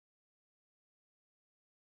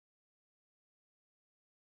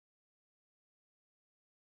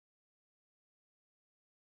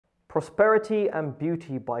Prosperity and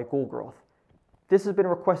Beauty by Gorgoroth. This has been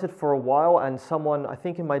requested for a while, and someone, I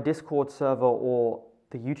think in my Discord server or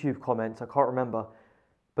the YouTube comments, I can't remember,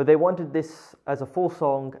 but they wanted this as a full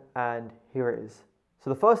song, and here it is. So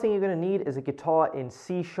the first thing you're going to need is a guitar in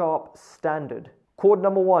C sharp standard. Chord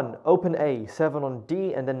number 1, open A, 7 on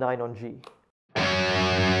D and then 9 on G.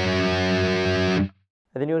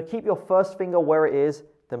 And then you're going to keep your first finger where it is,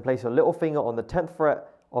 then place your little finger on the 10th fret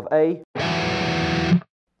of A,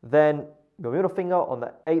 then your middle finger on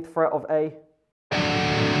the 8th fret of A,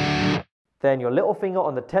 then your little finger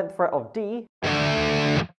on the 10th fret of D,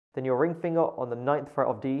 then your ring finger on the 9th fret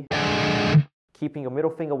of D, keeping your middle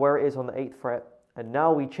finger where it is on the 8th fret, and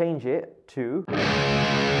now we change it to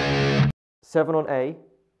 7 on A,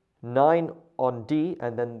 9 on D,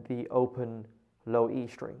 and then the open low E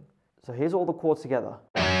string. So here's all the chords together.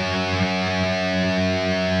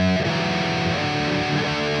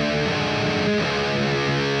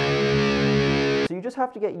 So you just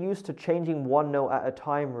have to get used to changing one note at a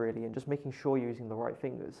time really, and just making sure you're using the right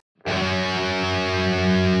fingers.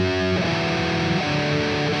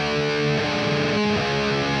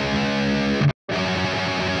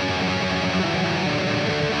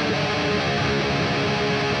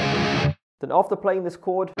 Then after playing this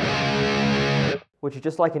chord, which is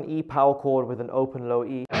just like an E power chord with an open low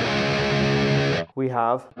E, we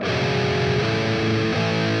have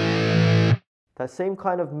that same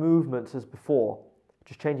kind of movements as before,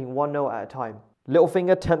 just changing one note at a time. Little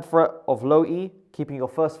finger, 10th fret of low E, keeping your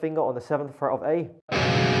first finger on the 7th fret of A.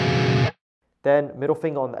 Then middle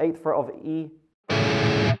finger on the 8th fret of E,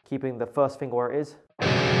 keeping the first finger where it is.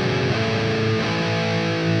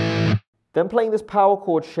 Then playing this power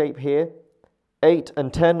chord shape here, 8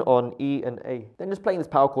 and 10 on E and A. Then just playing this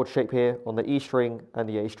power chord shape here on the E string and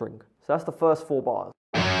the A string. So that's the first 4 bars.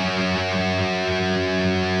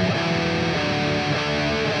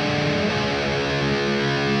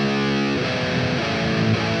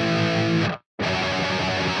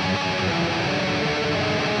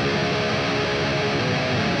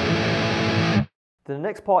 The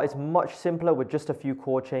next part is much simpler with just a few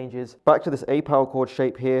chord changes. Back to this A power chord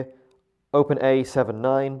shape here, open A, 7,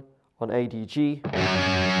 9 on A, D, G.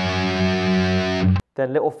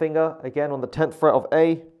 Then little finger again on the 10th fret of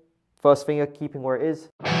A, first finger keeping where it is.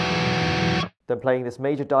 Then playing this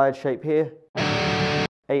major diad shape here, 8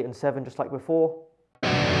 and 7 just like before.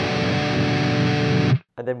 And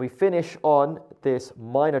then we finish on this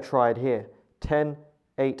minor triad here, 10,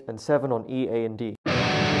 8 and 7 on E, A and D.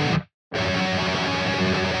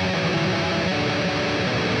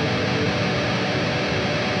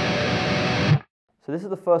 So this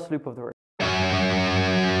is the first loop of the riff.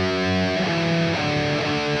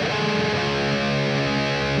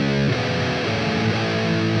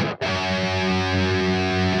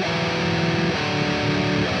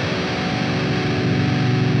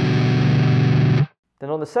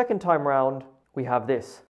 Then on the second time round, we have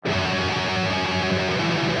this.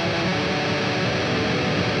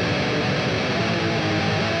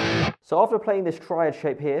 So after playing this triad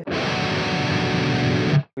shape here,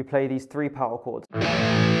 we play these 3 power chords.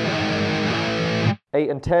 8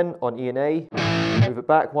 and 10 on E and A, move it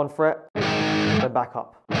back 1 fret, then back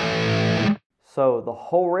up. So the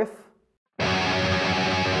whole riff.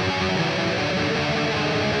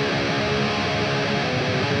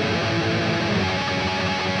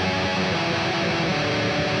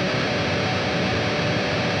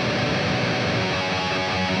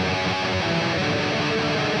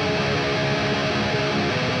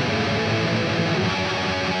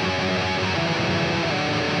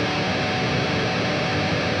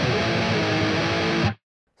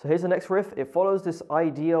 So here's the next riff. It follows this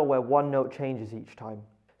idea where one note changes each time.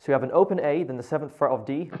 So you have an open A, then the 7th fret of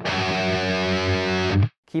D,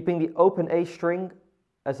 keeping the open A string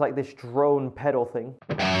as like this drone pedal thing.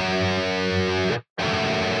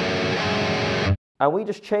 And we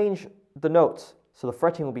just change the notes. So the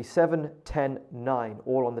fretting will be 7, 10, 9,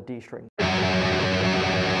 all on the D string.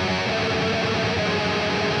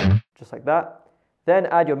 Just like that. Then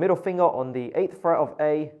add your middle finger on the 8th fret of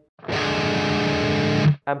A,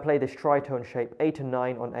 and play this tritone shape, 8 and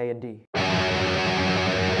 9 on A and D.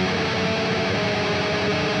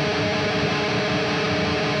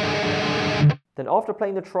 Then after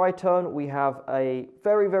playing the tritone, we have a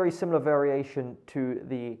very, very similar variation to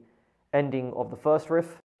the ending of the first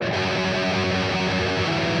riff.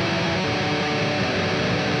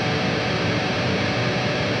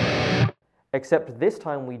 Except this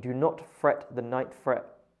time we do not fret the 9th fret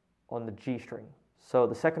on the G string. So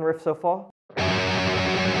the second riff so far.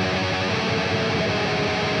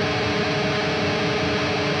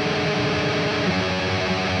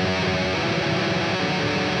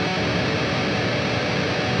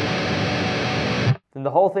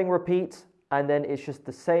 the whole thing repeats, and then it's just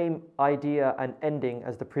the same idea and ending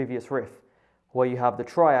as the previous riff, where you have the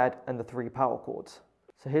triad and the 3 power chords.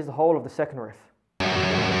 So here's the whole of the second riff.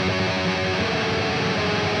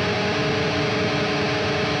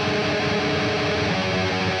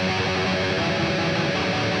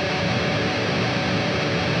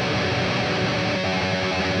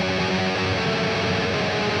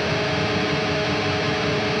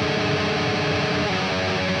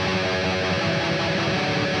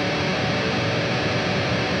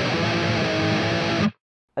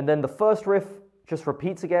 And then the first riff just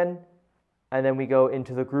repeats again, and then we go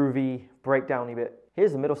into the groovy breakdowny bit.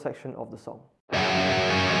 Here's the middle section of the song.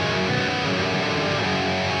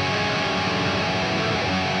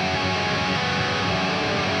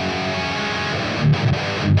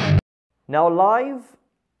 Now live,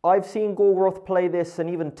 I've seen Gorgoroth play this, and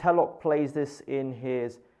even Telok plays this in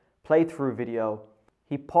his playthrough video.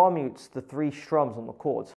 He palm mutes the 3 strums on the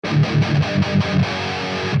chords.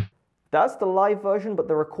 That's the live version, but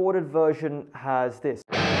the recorded version has this.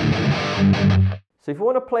 So if you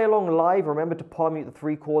want to play along live, remember to palm mute the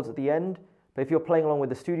 3 chords at the end. But if you're playing along with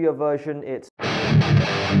the studio version, it's...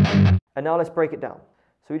 And now let's break it down.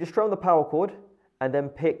 So we just strum the power chord, and then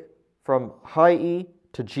pick from high E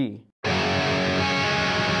to G. So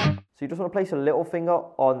you just want to place your little finger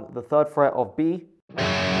on the 3rd fret of B.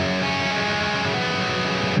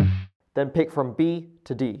 Then pick from B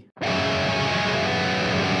to D.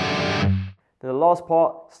 Then the last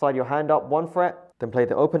part, slide your hand up 1 fret, then play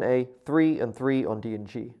the open A, 3 and 3 on D and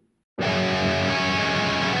G.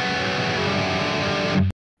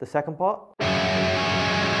 The second part,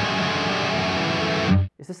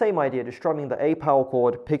 it's the same idea, just strumming the A power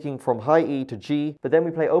chord, picking from high E to G, but then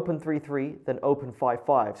we play open 3-3, then open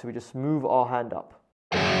 5-5, so we just move our hand up.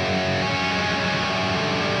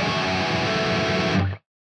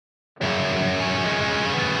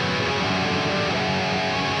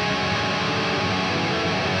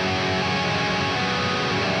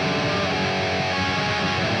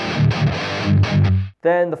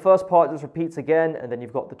 Then the first part just repeats again, and then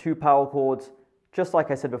you've got the 2 power chords, just like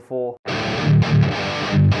I said before.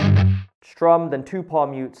 Strum, then 2 palm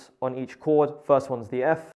mutes on each chord. First one's the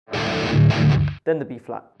F, then the B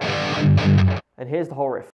flat. And here's the whole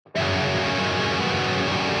riff.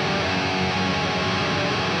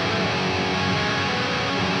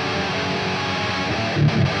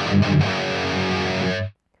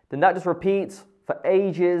 Then that just repeats for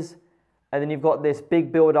ages, and then you've got this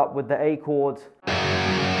big build up with the A chords.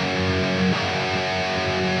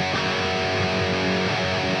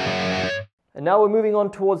 And now we're moving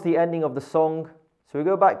on towards the ending of the song. So we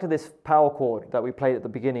go back to this power chord that we played at the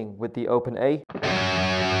beginning with the open A.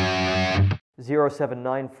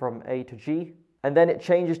 0-7-9 from A to G. And then it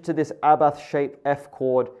changes to this abath-shaped F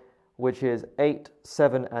chord, which is 8,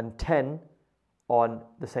 7, and 10 on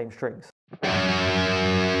the same strings.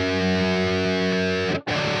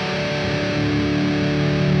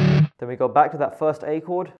 Then we go back to that first A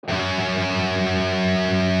chord.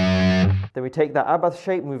 Then we take that abath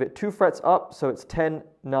shape, move it 2 frets up, so it's 10,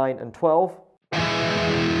 9, and 12.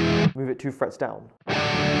 Move it 2 frets down.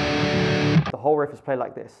 The whole riff is played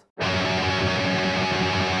like this.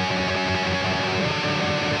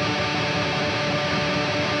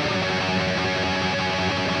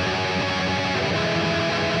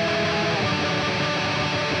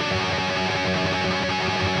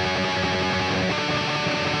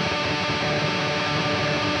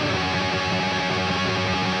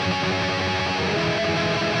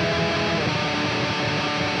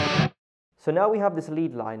 So now we have this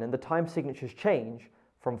lead line, and the time signatures change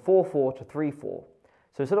from 4-4 to 3-4. So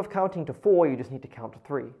instead of counting to 4, you just need to count to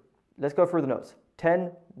 3. Let's go through the notes.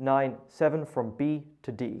 10, 9, 7 from B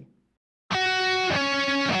to D.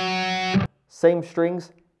 Same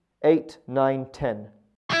strings, 8, 9, 10.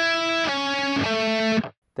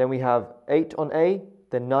 Then we have 8 on A,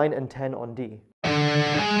 then 9 and 10 on D.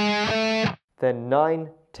 Then 9,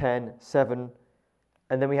 10, 7,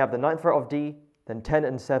 and then we have the 9th fret of D, then 10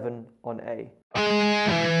 and 7 on A.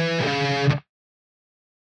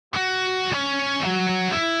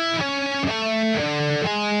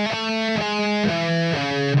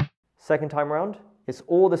 Second time around, it's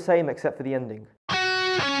all the same except for the ending.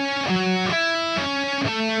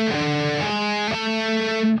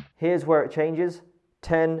 Here's where it changes.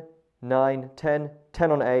 10, 9, 10,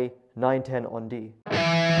 10 on A, 9, 10 on D.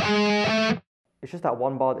 It's just that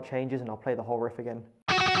one bar that changes, and I'll play the whole riff again.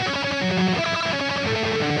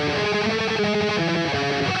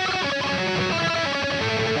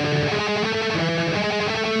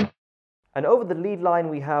 And over the lead line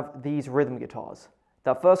we have these rhythm guitars.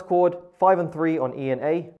 That first chord, 5 and 3 on E and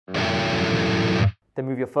A. Then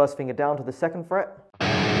move your first finger down to the 2nd fret.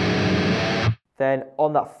 Then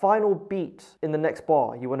on that final beat in the next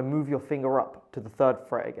bar, you want to move your finger up to the 3rd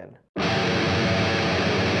fret again.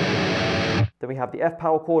 Then we have the F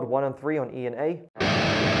power chord 1 and 3 on E and A.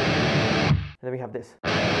 And then we have this.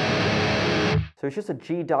 So it's just a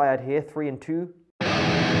G dyad here, 3 and 2.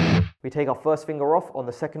 We take our first finger off on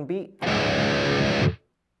the 2nd beat.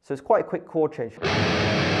 So it's quite a quick chord change.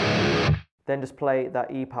 Then just play that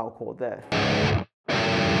E power chord there.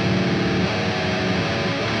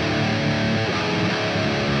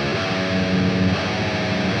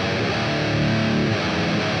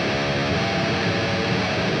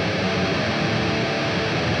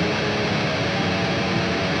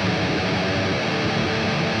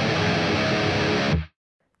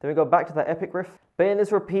 Then we go back to that epic riff. But in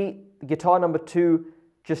this repeat, the guitar number 2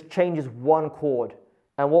 just changes 1 chord.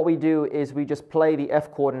 And what we do is we just play the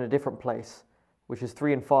F chord in a different place, which is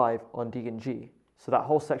 3 and 5 on D and G. So that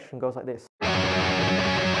whole section goes like this.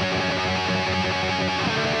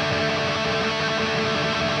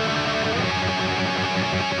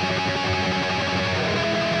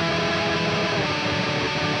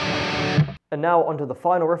 And now onto the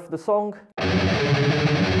final riff of the song.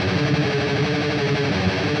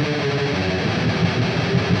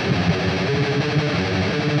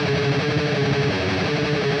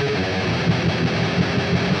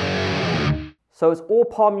 So it's all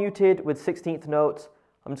palm muted with 16th notes.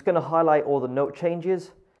 I'm just going to highlight all the note changes.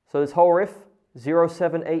 So this whole riff,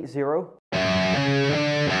 0780,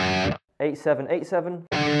 8787,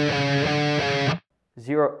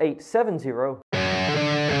 0870,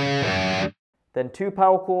 then 2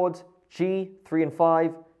 power chords, G, 3 and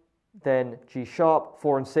 5, then G sharp,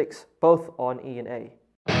 4 and 6, both on E and A.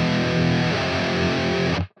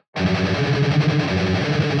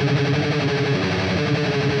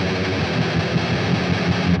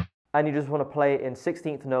 And you just want to play it in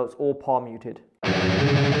 16th notes, all palm muted.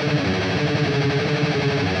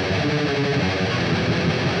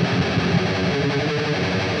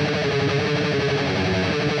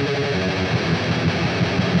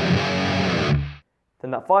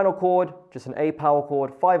 Then that final chord, just an A power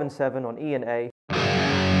chord, 5 and 7 on E and A.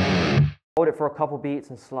 Hold it for a couple beats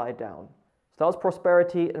and slide down. So that was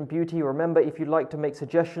Prosperity and Beauty. Remember, if you'd like to make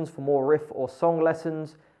suggestions for more riff or song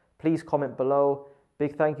lessons, please comment below.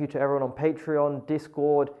 Big thank you to everyone on Patreon,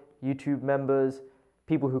 Discord, YouTube members,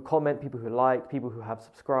 people who comment, people who like, people who have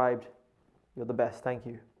subscribed. You're the best. Thank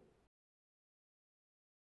you.